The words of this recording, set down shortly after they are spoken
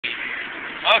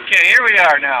Okay, here we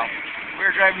are now.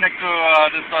 We're driving next to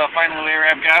this final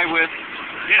Arab guy with,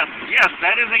 yes,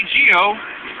 that is a Geo.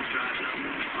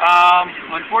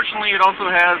 Unfortunately, it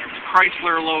also has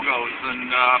Chrysler logos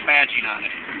and badging on it.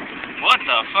 What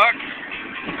the fuck?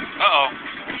 Uh-oh.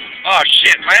 Oh,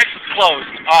 shit, my exit's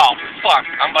closed. Oh, fuck,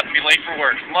 I'm about to be late for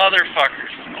work.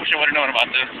 Motherfuckers. I wish I would have known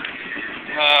about this.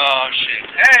 Oh, shit.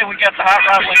 Hey, we got the hot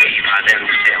rod lady. By then,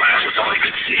 the taillight was all you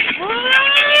could see. I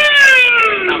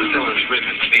was still as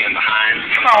ripping for being behind.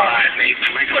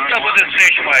 What's up with this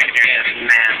station wagon here?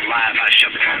 Man, live, I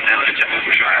shoved it on down into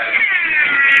overdrive.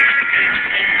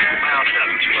 Wound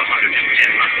up to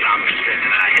 110 miles an hour,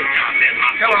 and I hit top end.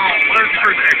 Come on, where's the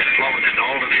first exit? And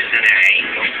all of this in there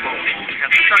ain't no smoke.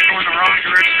 Got the truck going the wrong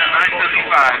direction at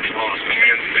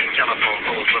 975. Telephone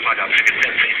poles look like a picket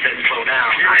fence. They said slow down.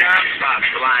 Spots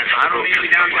the lines. I don't need to be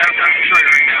down downtown Detroit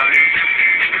right now.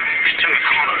 Two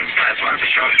corners. That's why the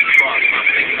sharp cross.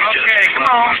 Okay, come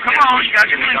on. You got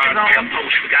your blinkers on. Come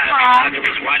on. It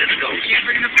was white as a ghost. You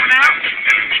figure this one out?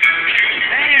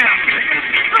 Damn.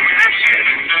 That shit.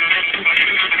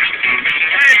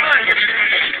 Hey, look.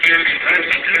 It's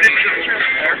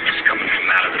coming from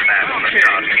out of the back on the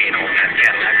start gate on that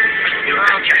Cadillac. You know,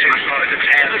 catch my car at the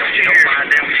tab. You don't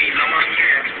mind them feet no more.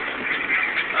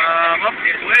 Up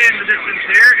way in the distance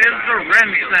here is the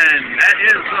Renson. That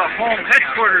is the home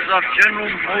headquarters of General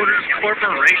Motors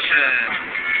Corporation.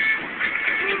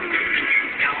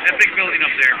 That big building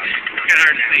up there. Kind of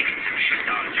hard to see.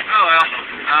 Oh well.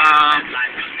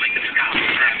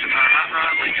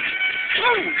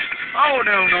 Oh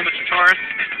no, Mr. Taurus.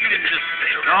 You didn't just.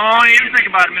 Don't even think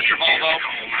about it, Mr. Volvo.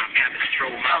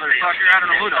 Motherfucker, I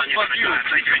don't know who the fuck you was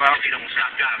thinking about.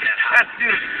 That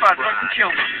dude about fucking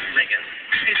killed me.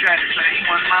 He tried to say he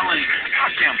wanted my lane.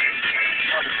 Fuck him.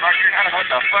 Motherfucker, I don't know what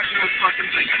the fuck he was fucking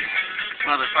thinking.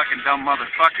 Motherfucking dumb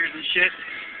motherfuckers and shit.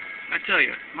 I tell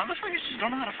you, motherfuckers just don't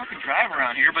know how to fucking drive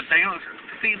around here, but they don't.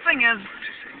 See, the thing is,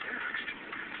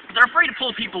 they're afraid to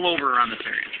pull people over around this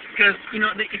area. Because, you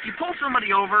know, if you pull somebody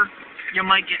over, you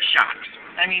might get shot.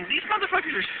 I mean, these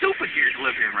motherfuckers are stupid here to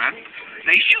live here, man.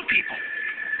 They shoot people.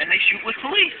 And they shoot with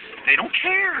police. They don't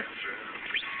care.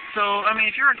 So, I mean,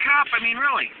 if you're a cop, I mean,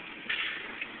 really.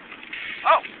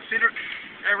 Oh, see the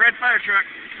red fire truck,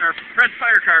 or red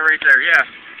fire car right there, yeah.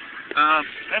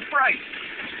 That's Bryce.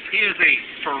 He is a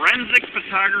forensic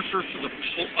photographer for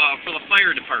the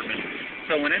fire department.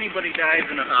 So when anybody dies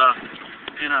in a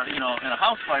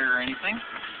house fire or anything,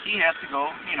 he has to go,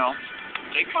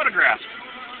 take photographs.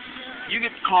 You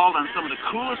get called on some of the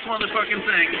coolest motherfucking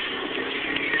things,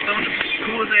 some of the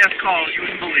coolest ass calls you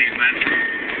wouldn't believe, man.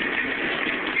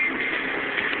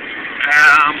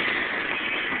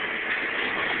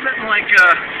 Something like, just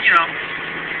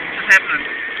happen to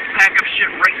pack up shit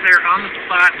right there on the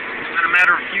spot in a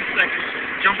matter of a few seconds,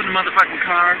 jump in the motherfucking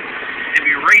car, and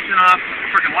be racing off,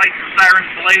 freaking lights and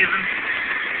sirens blazing,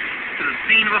 to the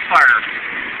scene of a fire.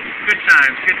 Good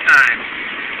times, good times.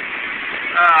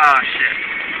 Ah, shit.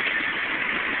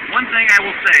 One thing I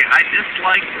will say, I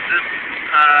dislike this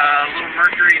little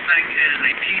Mercury thing. It is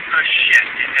a piece of shit.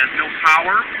 It has no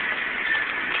power.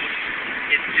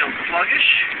 It's still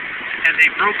sluggish. Has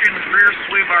a broken rear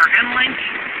sway bar end link,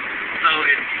 so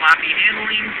it's sloppy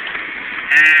handling,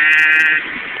 and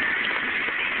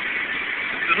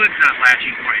the hood's not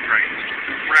latching quite right.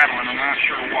 It's rattling, I'm not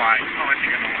sure why. Oh, I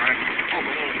think I know why. Pulled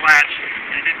the little latch,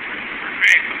 and it didn't.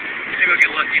 Maybe I'll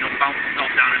get lucky, bounce itself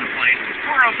down into place.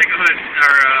 Or I'll take a hood,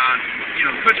 or,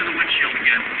 hood to the windshield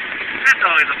again. That's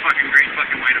always a fucking great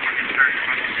fucking way to fucking start the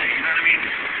fucking day, you know what I mean?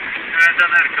 I've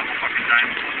done that a couple fucking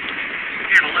times.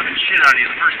 Scared the living shit out of you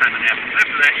the first time it happens.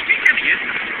 After that, you get kind of used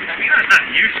to it. I mean, I'm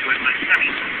not used to it, but I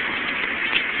mean,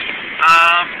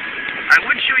 I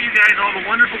would show you guys all the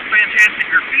wonderful,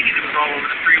 fantastic graffiti that was all over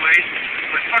the freeways,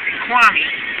 but fucking Kwame,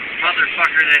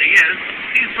 motherfucker that he is,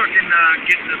 he's fucking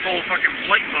getting this whole fucking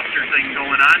blight buster thing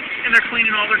going on, and they're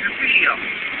cleaning all their graffiti up.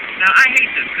 Now, I hate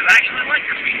this, because I actually like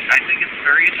graffiti. I think it's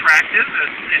very attractive,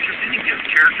 it's interesting, it gives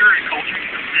character and culture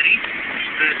to the city.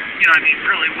 That,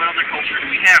 really, what other culture do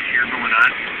we have here going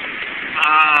on?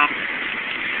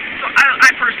 So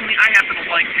I personally, I happen to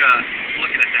like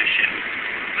looking at that shit.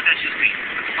 But that's just me.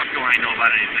 What the fuck do I know about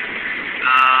anything?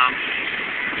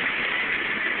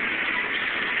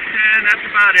 And that's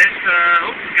about it.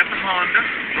 We got the Honda.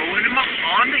 Rolling in my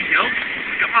Honda, yo.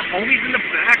 Got my homies in the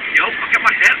back, yo. I got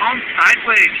my head on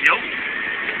sideways, yo.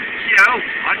 Yo,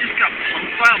 I just got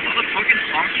punked by a motherfucking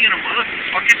honky and a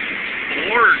motherfucking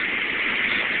Ford.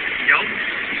 Yo,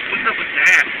 what's up with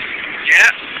that?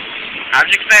 Yeah,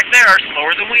 objects back there are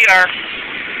slower than we are.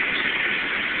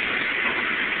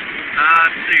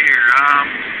 Let's see here.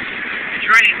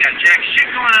 Detroit ain't got jack shit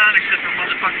going on except for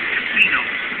motherfucking fucking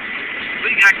casinos.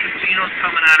 We got casinos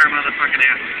coming out our motherfucking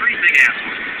asses. 3 big ass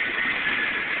ones.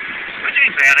 Which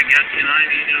ain't bad, I guess, you know. I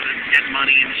mean, you know, they're getting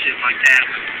money and shit like that.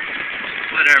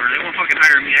 Whatever. They won't fucking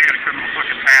hire me. I got a criminal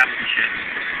fucking past and shit.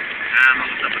 I don't know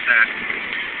what's up with that.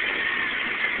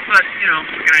 But, you know,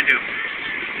 what can I do?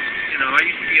 You know, I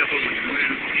used to be a hooligan.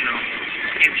 You know,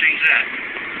 can't change that.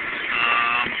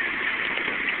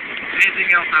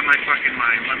 Anything else on my fucking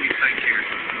mind? Let me think here.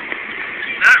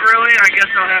 Not really. I guess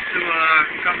I'll have to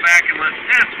come back and let...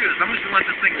 Yeah, screw this. I'm just going to let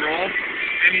this thing roll.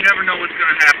 And you never know what's going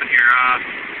to happen here.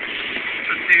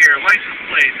 Let's see here. License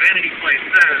plate. Vanity plate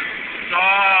says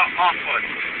Offwood.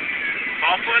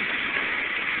 Offwood?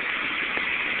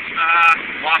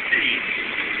 Lost East.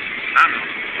 I don't know.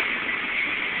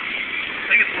 I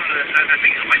think it's one of the... I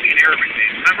think it might be an Arabic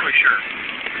name. I'm not really sure.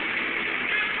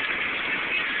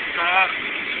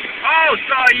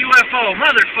 Saw a UFO.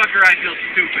 Motherfucker, I feel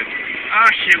stupid. Oh,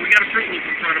 shit, we got a Fruit Loop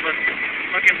in front of us.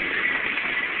 Fucking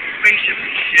spaceship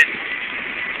and shit.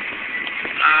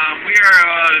 We are,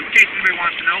 in case anybody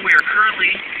wants to know, we are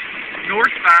currently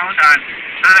northbound on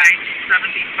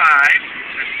I-75.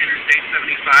 That's Interstate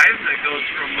 75. That goes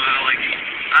from, like,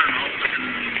 I don't know, fucking,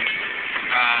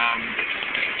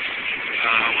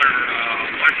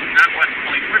 not West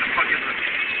Point. Where the fuck is it?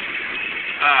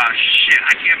 Shit,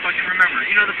 I can't fucking remember.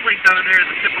 You know the place down there,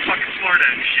 the tip of fucking Florida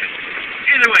and shit.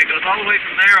 Either way, it goes all the way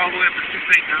from there, all the way up to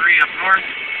St. Marie up north.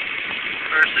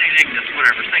 Or St. Ignace,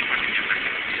 whatever. St. fucking Ignace.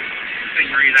 St.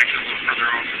 Marie is actually a little further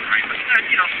off to the right, but,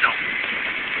 you know, still.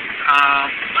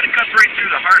 But it cuts right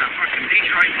through the heart of fucking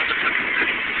Detroit, motherfucking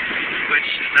city. Which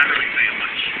is not really saying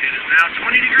much. It is now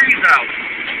 20 degrees out.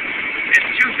 It's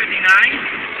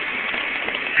 2:59.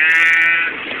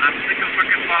 And I'm sick of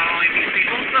fucking following these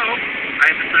people, so I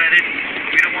decided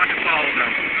we don't want to follow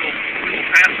them. We will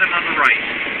pass them on the right.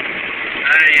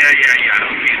 Yeah.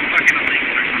 Okay, it's fucking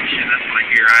illegal or some shit. That's what I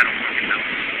hear. I don't fucking know.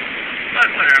 But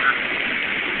whatever.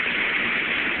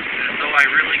 As though I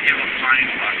really give a flying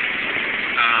fuck.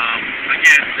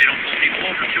 Again, they don't pull people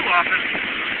over too often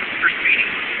for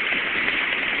speeding.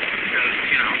 Because,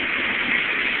 you know,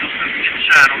 no sense in getting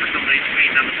shot over somebody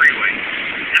speeding on the freeway.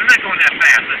 And I'm not going that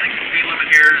fast. I think the speed limit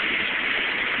here is,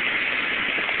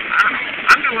 I don't know.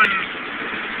 I'm doing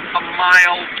a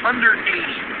mile under 80.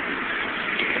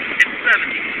 It's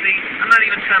 70. See, I'm not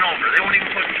even 10 over. They won't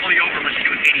even pull you over unless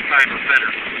you're doing 85 or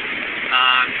better.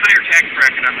 Higher tax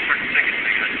bracket on the fucking ticket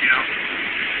because, you know.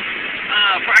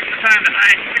 Approximate time to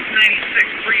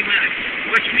I-696, 3 minutes.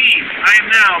 Which means I am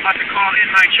now about to call in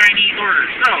my Chinese order.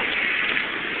 So,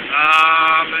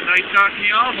 nice talking to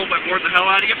y'all. Hope I bored the hell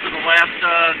out of you for the last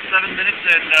 7 minutes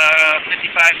and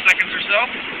 55 seconds or so.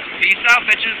 Peace out,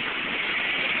 bitches.